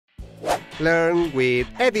Learn with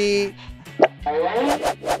Eddie.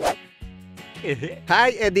 Hi,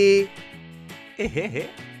 Eddie.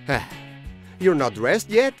 You're not dressed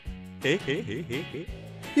yet?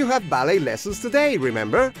 You have ballet lessons today,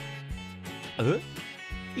 remember?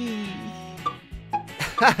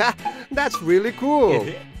 That's really cool.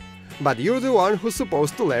 But you're the one who's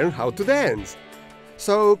supposed to learn how to dance.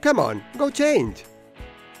 So come on, go change.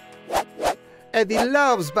 Eddie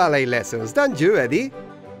loves ballet lessons, don't you, Eddie?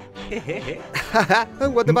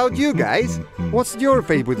 And what about you guys? What's your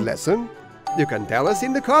favorite lesson? You can tell us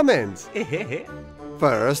in the comments.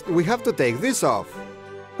 First, we have to take this off.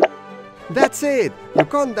 That's it! You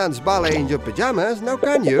can't dance ballet in your pajamas, now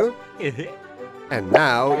can you? And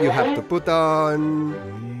now you have to put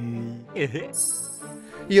on...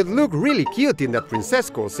 You'd look really cute in that princess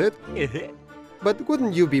corset. But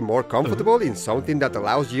wouldn't you be more comfortable in something that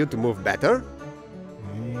allows you to move better?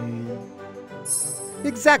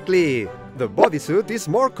 Exactly! The bodysuit is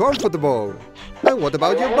more comfortable. And what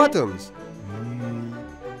about your bottoms?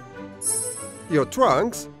 Your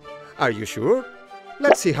trunks? Are you sure?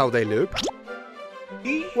 Let's see how they look.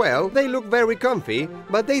 Well, they look very comfy,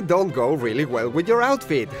 but they don't go really well with your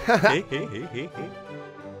outfit.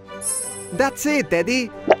 That's it, Eddie!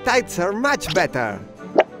 Tights are much better!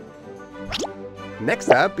 Next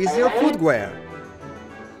up is your footwear.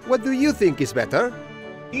 What do you think is better?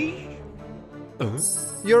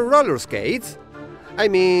 Your roller skates? I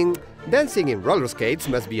mean, dancing in roller skates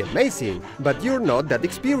must be amazing, but you're not that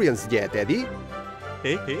experienced yet, Eddie.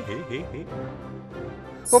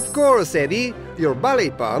 Of course, Eddie, your ballet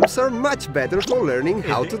pumps are much better for learning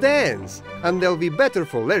how to dance. And they'll be better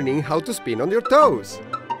for learning how to spin on your toes.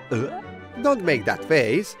 Don't make that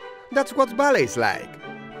face. That's what ballet's like.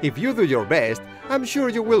 If you do your best, I'm sure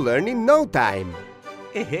you will learn in no time.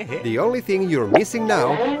 The only thing you're missing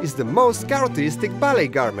now is the most characteristic ballet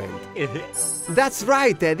garment. That's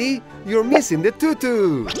right, Eddie! You're missing the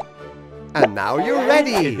tutu! And now you're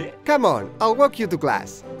ready! Come on, I'll walk you to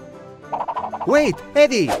class. Wait,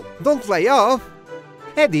 Eddie! Don't fly off!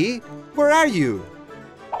 Eddie, where are you?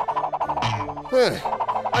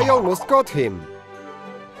 I almost caught him.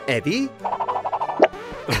 Eddie?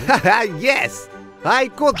 Yes! I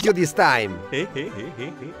caught you this time!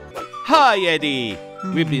 Hi, Eddie!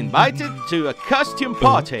 We've been invited to a costume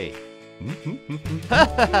party.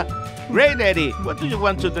 Great, Eddie! What do you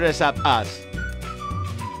want to dress up as?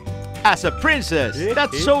 As a princess!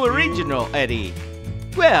 That's so original, Eddie!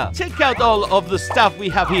 Well, check out all of the stuff we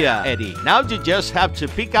have here, Eddie. Now you just have to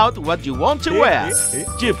pick out what you want to wear.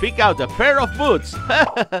 You pick out a pair of boots.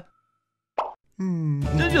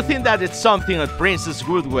 Do you think that it's something a princess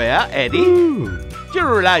would wear, Eddie? You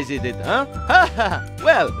realize it, huh?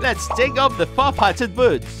 Well, let's take off the fur-padded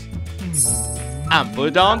boots. And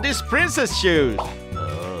put on these princess shoes.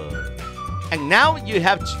 And now you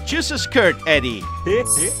have to choose a skirt, Eddie.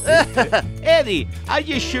 Eddie, are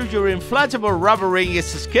you sure your inflatable rubber ring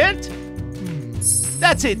is a skirt?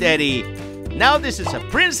 That's it, Eddie. Now this is a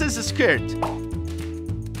princess skirt.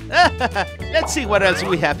 Let's see what else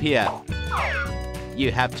we have here.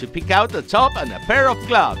 You have to pick out a top and a pair of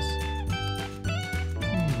gloves.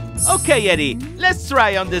 Okay, Eddie, let's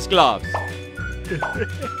try on these gloves.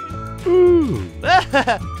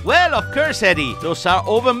 Well, of course, Eddie. Those are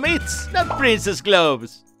oven mitts, not princess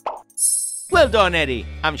gloves. Well done, Eddie.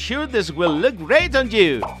 I'm sure this will look great on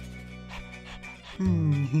you.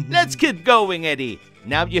 Let's keep going, Eddie.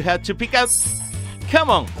 Now you have to pick out... Come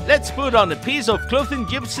on, let's put on a piece of clothing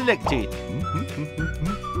you've selected.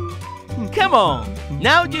 Come on.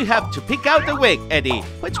 Now you have to pick out a wig, Eddie.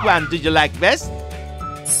 Which one do you like best?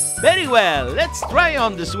 Very well, let's try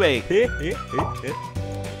on this wig.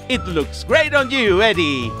 It looks great on you,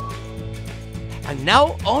 Eddie. And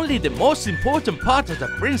now only the most important part of the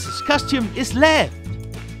princess costume is left.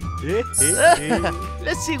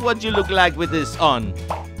 Let's see what you look like with this on.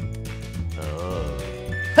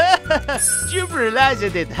 You've realized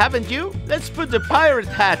it, haven't you? Let's put the pirate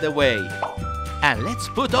hat away. And let's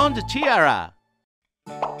put on the tiara.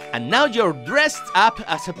 And now you're dressed up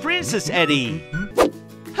as a princess, Eddie.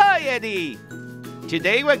 Hi, Eddie.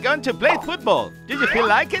 Today we're going to play football. Do you feel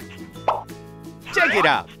like it? Check it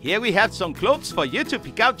out. Here we have some clothes for you to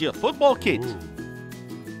pick out your football kit.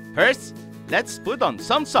 First, let's put on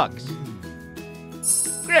some socks.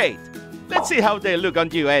 Great. Let's see how they look on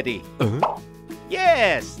you, Eddie.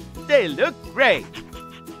 Yes, they look great.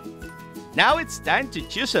 Now it's time to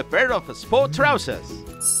choose a pair of sport trousers.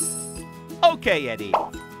 Okay, Eddie.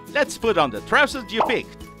 Let's put on the trousers you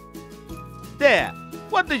picked. There.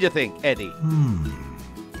 What do you think, Eddie?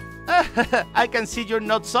 I can see you're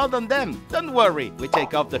not sold on them. Don't worry. We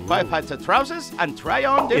take off the 5-heights trousers and try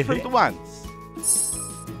on different ones.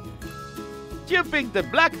 You picked the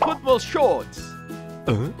black football shorts.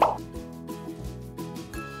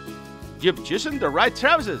 You've chosen the right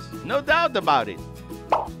trousers, no doubt about it.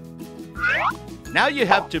 Now you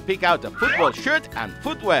have to pick out a football shirt and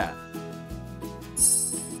footwear.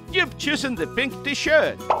 You've chosen the pink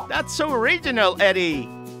t-shirt. That's so original, Eddie.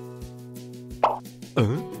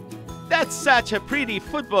 That's such a pretty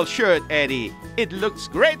football shirt, Eddie. It looks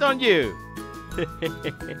great on you.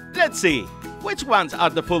 Let's see, which ones are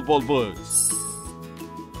the football boots?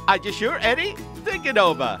 Are you sure, Eddie? Think it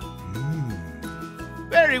over.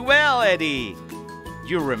 Very well, Eddie.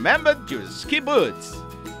 You remembered your ski boots.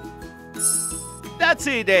 That's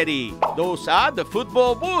it, Eddie. Those are the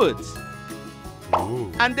football boots.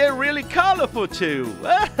 And they're really colorful too.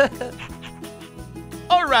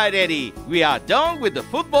 All right, Eddie, we are done with the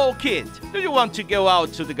football kit. Do you want to go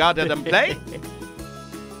out to the garden and play?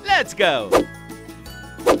 Let's go.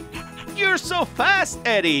 You're so fast,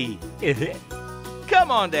 Eddie.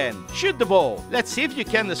 Come on then, shoot the ball. Let's see if you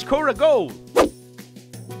can score a goal.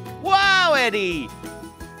 Wow, Eddie!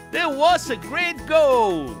 That was a great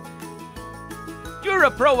goal. You're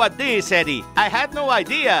a pro at this, Eddie. I had no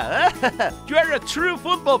idea. You're a true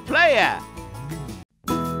football player.